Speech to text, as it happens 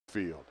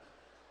field.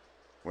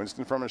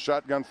 Winston from a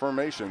shotgun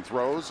formation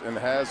throws and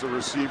has a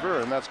receiver,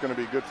 and that's going to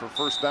be good for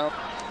first down.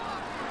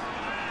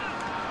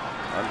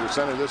 Under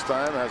center this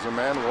time has a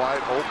man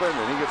wide open,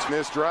 and he gets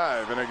missed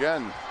drive. And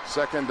again,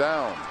 second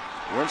down.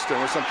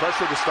 Winston with some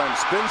pressure this time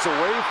spins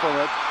away from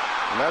it,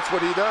 and that's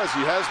what he does.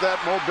 He has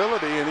that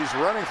mobility, and he's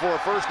running for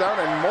a first down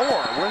and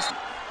more. Winston,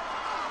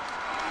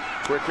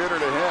 quick hitter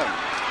to him.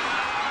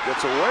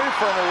 Gets away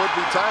from a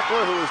would-be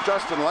tackler who is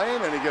Justin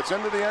Lane, and he gets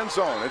into the end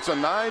zone. It's a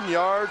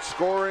 9-yard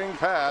scoring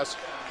pass.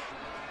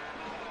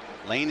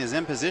 Lane is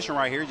in position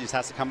right here. Just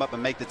has to come up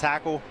and make the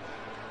tackle.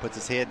 Puts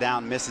his head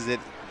down, misses it.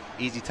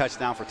 Easy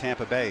touchdown for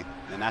Tampa Bay.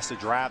 And that's the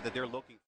drive that they're looking for.